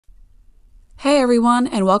Hey everyone,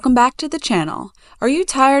 and welcome back to the channel. Are you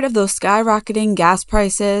tired of those skyrocketing gas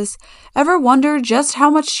prices? Ever wondered just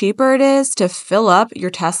how much cheaper it is to fill up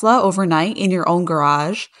your Tesla overnight in your own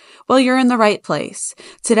garage? Well, you're in the right place.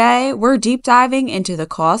 Today, we're deep diving into the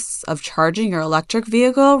costs of charging your electric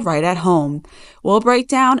vehicle right at home. We'll break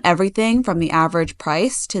down everything from the average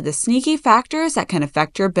price to the sneaky factors that can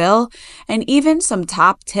affect your bill, and even some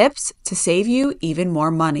top tips to save you even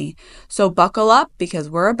more money. So buckle up because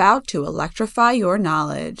we're about to electrify your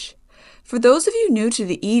knowledge. For those of you new to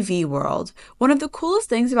the EV world, one of the coolest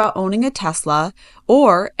things about owning a Tesla,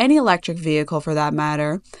 or any electric vehicle for that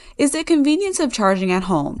matter, is the convenience of charging at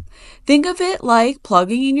home. Think of it like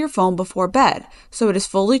plugging in your phone before bed, so it is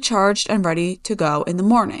fully charged and ready to go in the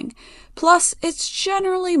morning. Plus, it's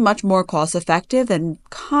generally much more cost-effective than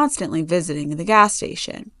constantly visiting the gas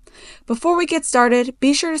station. Before we get started,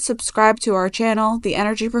 be sure to subscribe to our channel, The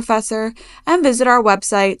Energy Professor, and visit our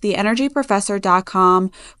website,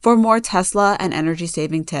 theenergyprofessor.com, for more Tesla and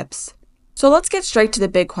energy-saving tips. So let's get straight to the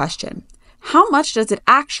big question. How much does it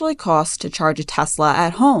actually cost to charge a Tesla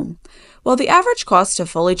at home? Well, the average cost to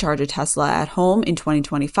fully charge a Tesla at home in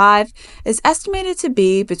 2025 is estimated to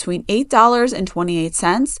be between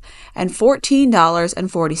 $8.28 and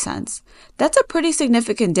 $14.40. That's a pretty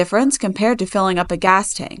significant difference compared to filling up a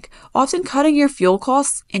gas tank, often cutting your fuel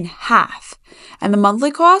costs in half. And the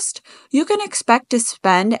monthly cost? You can expect to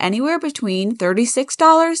spend anywhere between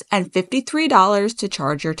 $36 and $53 to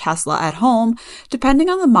charge your Tesla at home,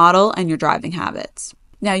 depending on the model and your driving habits.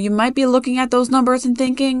 Now, you might be looking at those numbers and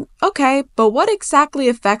thinking, okay, but what exactly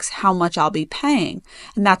affects how much I'll be paying?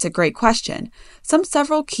 And that's a great question.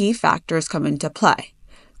 Several key factors come into play.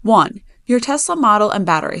 1. Your Tesla model and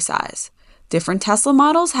battery size. Different Tesla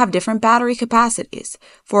models have different battery capacities.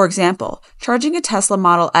 For example, charging a Tesla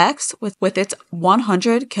Model X with its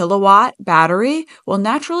 100 kilowatt battery will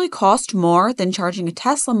naturally cost more than charging a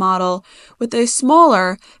Tesla model with a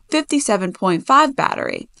smaller 57.5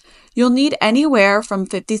 battery. You'll need anywhere from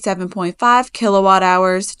 57.5 kilowatt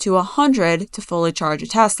hours to 100 to fully charge a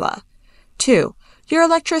Tesla. 2. Your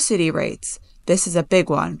electricity rates. This is a big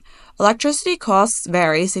one. Electricity costs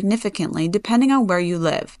vary significantly depending on where you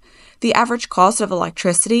live. The average cost of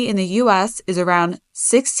electricity in the U.S. is around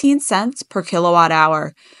 16 cents per kilowatt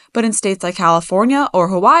hour, but in states like California or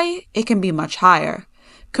Hawaii, it can be much higher.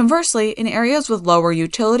 Conversely, in areas with lower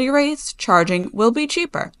utility rates, charging will be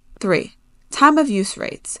cheaper. 3. Time of use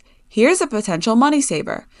rates. Here's a potential money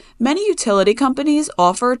saver. Many utility companies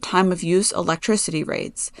offer time-of-use electricity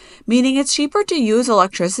rates, meaning it's cheaper to use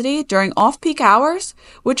electricity during off-peak hours,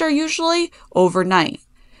 which are usually overnight.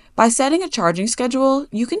 By setting a charging schedule,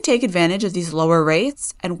 you can take advantage of these lower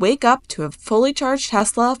rates and wake up to a fully charged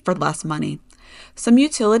Tesla for less money. Some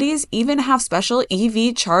utilities even have special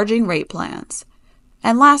EV charging rate plans.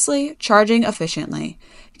 And lastly, charging efficiently.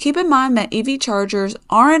 Keep in mind that EV chargers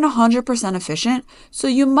aren't 100% efficient, so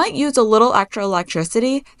you might use a little extra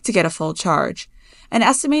electricity to get a full charge. An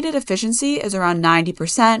estimated efficiency is around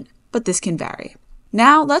 90%, but this can vary.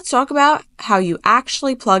 Now, let's talk about how you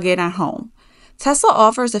actually plug in at home. Tesla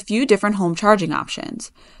offers a few different home charging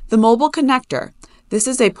options. The mobile connector. This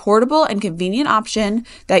is a portable and convenient option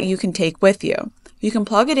that you can take with you. You can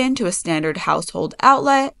plug it into a standard household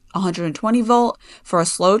outlet, 120 volt, for a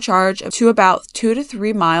slow charge to about 2 to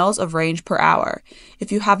 3 miles of range per hour.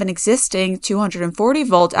 If you have an existing 240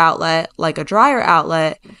 volt outlet, like a dryer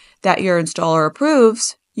outlet, that your installer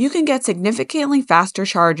approves, you can get significantly faster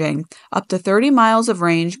charging, up to 30 miles of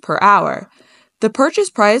range per hour. The purchase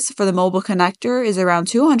price for the mobile connector is around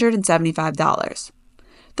 $275.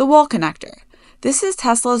 The wall connector. This is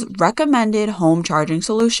Tesla's recommended home charging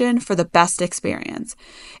solution for the best experience.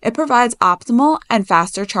 It provides optimal and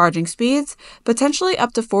faster charging speeds, potentially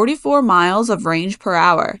up to 44 miles of range per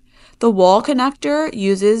hour. The wall connector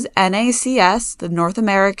uses NACS, the North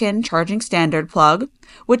American Charging Standard plug,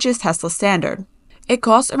 which is Tesla standard. It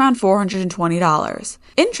costs around $420.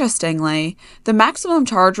 Interestingly, the maximum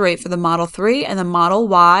charge rate for the Model 3 and the Model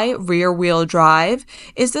Y rear-wheel drive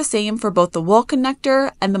is the same for both the wall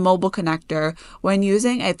connector and the mobile connector when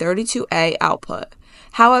using a 32A output.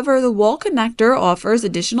 However, the wall connector offers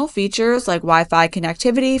additional features like Wi-Fi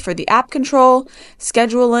connectivity for the app control,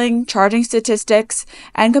 scheduling, charging statistics,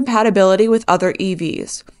 and compatibility with other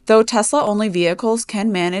EVs, though Tesla-only vehicles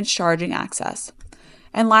can manage charging access.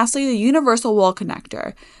 And lastly, the universal wall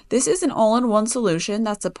connector. This is an all-in-one solution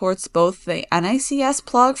that supports both the NACS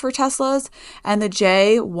plug for Teslas and the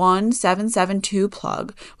J1772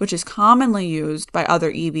 plug, which is commonly used by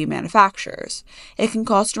other EV manufacturers. It can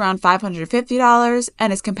cost around $550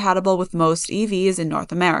 and is compatible with most EVs in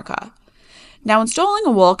North America. Now, installing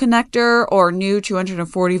a wall connector or new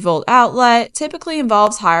 240-volt outlet typically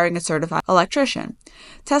involves hiring a certified electrician.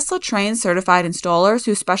 Tesla trains certified installers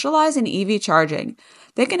who specialize in EV charging.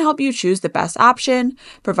 They can help you choose the best option,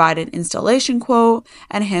 provide an installation quote,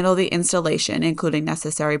 and handle the installation, including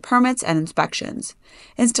necessary permits and inspections.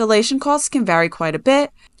 Installation costs can vary quite a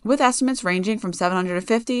bit, with estimates ranging from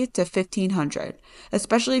 $750 to $1,500,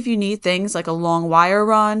 especially if you need things like a long wire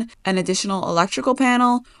run, an additional electrical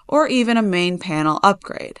panel, or even a main panel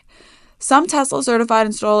upgrade. Some Tesla certified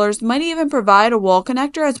installers might even provide a wall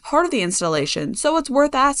connector as part of the installation, so it's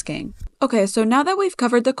worth asking. Okay, so now that we've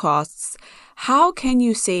covered the costs, how can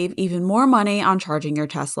you save even more money on charging your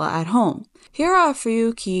Tesla at home? Here are a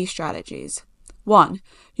few key strategies. 1.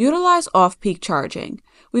 Utilize off-peak charging.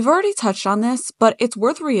 We've already touched on this, but it's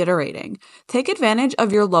worth reiterating. Take advantage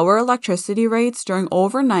of your lower electricity rates during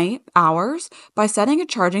overnight hours by setting a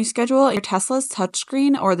charging schedule in your Tesla's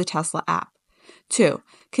touchscreen or the Tesla app. 2.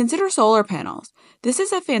 Consider solar panels. This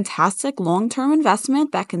is a fantastic long-term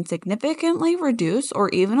investment that can significantly reduce or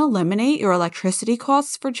even eliminate your electricity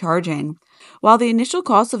costs for charging. While the initial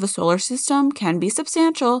cost of a solar system can be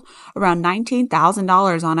substantial, around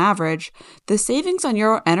 $19,000 on average, the savings on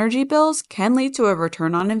your energy bills can lead to a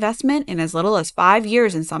return on investment in as little as 5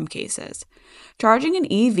 years in some cases. Charging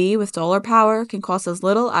an EV with solar power can cost as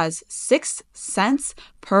little as 6 cents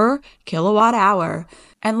per kilowatt hour.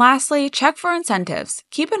 And lastly, check for incentives.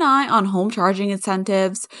 Keep an eye on home charging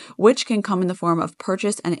incentives, which can come in the form of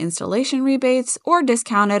purchase and installation rebates or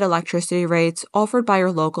discounted electricity rates offered by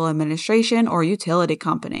your local administration or utility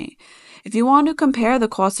company. If you want to compare the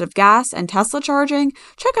cost of gas and Tesla charging,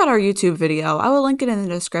 check out our YouTube video. I will link it in the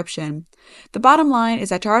description. The bottom line is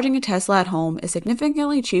that charging a Tesla at home is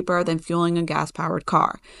significantly cheaper than fueling a gas-powered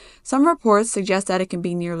car. Some reports suggest that it can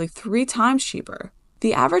be nearly 3 times cheaper.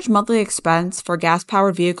 The average monthly expense for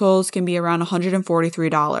gas-powered vehicles can be around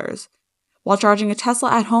 $143, while charging a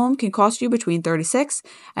Tesla at home can cost you between $36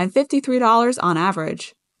 and $53 on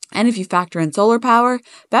average. And if you factor in solar power,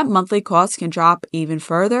 that monthly cost can drop even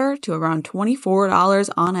further to around $24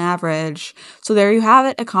 on average. So there you have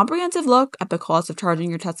it, a comprehensive look at the cost of charging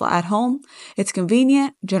your Tesla at home. It's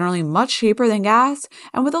convenient, generally much cheaper than gas,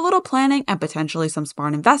 and with a little planning and potentially some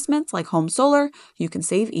smart investments like home solar, you can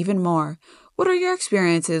save even more. What are your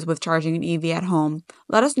experiences with charging an EV at home?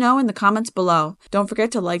 Let us know in the comments below. Don't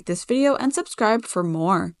forget to like this video and subscribe for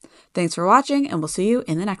more. Thanks for watching, and we'll see you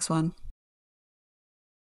in the next one.